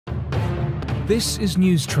This is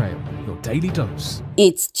News Trail, your daily dose.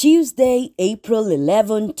 It's Tuesday, April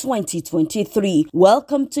 11, 2023.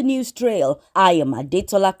 Welcome to News Trail. I am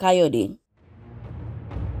Adetola Kayode.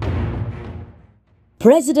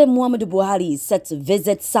 President Muhammadu Buhari is set to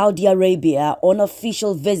visit Saudi Arabia on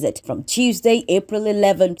official visit from Tuesday, April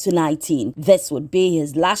 11 to 19. This would be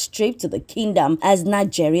his last trip to the kingdom as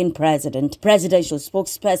Nigerian president. Presidential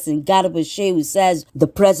spokesperson Garba Shehu says the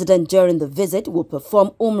president during the visit will perform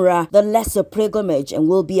Umrah, the lesser pilgrimage, and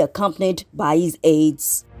will be accompanied by his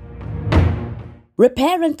aides.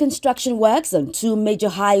 Repair and construction works on two major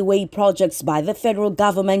highway projects by the federal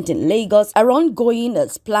government in Lagos are ongoing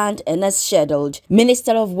as planned and as scheduled.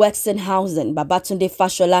 Minister of Works and Housing Babatunde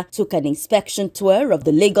Fashola took an inspection tour of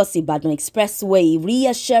the Lagos-IBADAN expressway,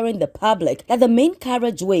 reassuring the public that the main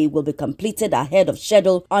carriageway will be completed ahead of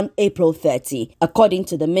schedule on April 30. According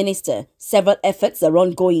to the minister, several efforts are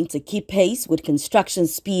ongoing to keep pace with construction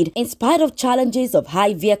speed in spite of challenges of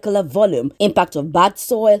high vehicular volume, impact of bad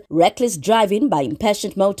soil, reckless driving by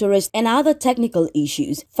impatient motorists, and other technical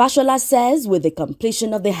issues. Fashola says with the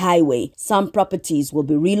completion of the highway, some properties will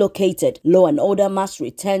be relocated. Law and order must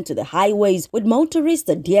return to the highways, with motorists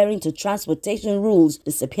adhering to transportation rules,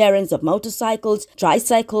 disappearance of motorcycles,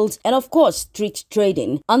 tricycles, and of course, street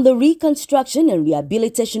trading. On the reconstruction and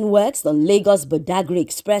rehabilitation works on Lagos-Badagry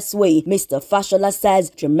Expressway, Mr. Fashola says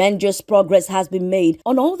tremendous progress has been made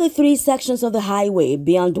on all the three sections of the highway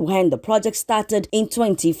beyond when the project started in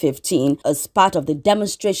 2015. As part of the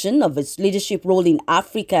demonstration of its leadership role in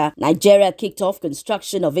Africa, Nigeria kicked off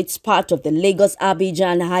construction of its part of the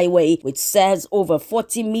Lagos-Abidjan highway, which serves over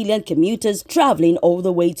 40 million commuters traveling all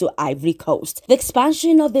the way to Ivory Coast. The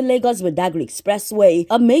expansion of the Lagos-Badagry Expressway,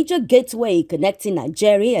 a major gateway connecting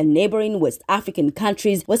Nigeria and neighboring West African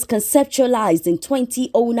countries, was conceptualized in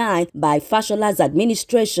 2009 by Fashola's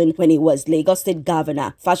administration when he was Lagos State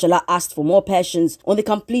Governor. Fashola asked for more patience on the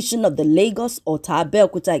completion of the Lagos-Ota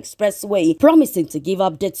Expressway, promising to give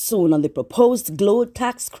updates soon on the proposed GLO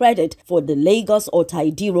tax credit for the Lagos-Ota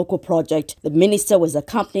Idiroko project. The minister was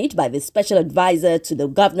accompanied by the special advisor to the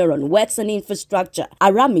governor on works and infrastructure,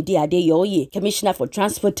 Aramide Adeyoye, Commissioner for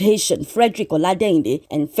Transportation, Frederick Oladende,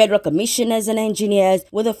 and federal commissioners and engineers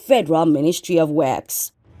with the Federal Ministry of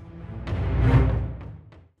Works.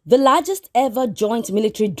 The largest ever joint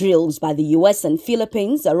military drills by the US and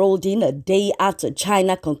Philippines are holding a day after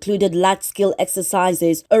China concluded large-scale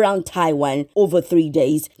exercises around Taiwan. Over 3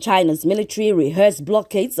 days, China's military rehearsed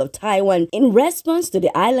blockades of Taiwan in response to the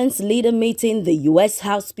island's leader meeting the US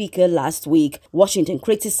House Speaker last week. Washington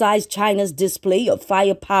criticized China's display of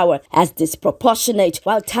firepower as disproportionate,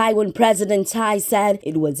 while Taiwan President Tsai said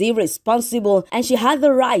it was irresponsible and she had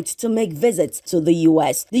the right to make visits to the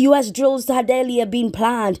US. The US drills had earlier been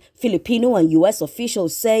planned. Filipino and U.S.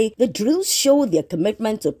 officials say the drills show their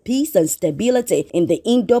commitment to peace and stability in the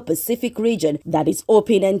Indo-Pacific region that is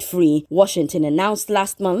open and free. Washington announced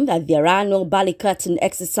last month that their annual Balikatan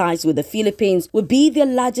exercise with the Philippines would be their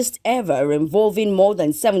largest ever, involving more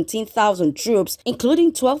than 17,000 troops,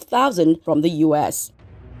 including 12,000 from the U.S.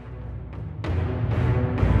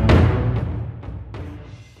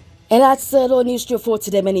 And that's all News Trail for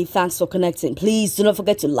today. Many thanks for connecting. Please do not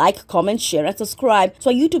forget to like, comment, share, and subscribe to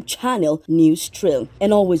our YouTube channel, News Trail.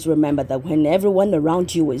 And always remember that when everyone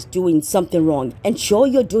around you is doing something wrong, ensure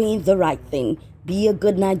you're doing the right thing. Be a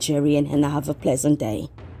good Nigerian and have a pleasant day.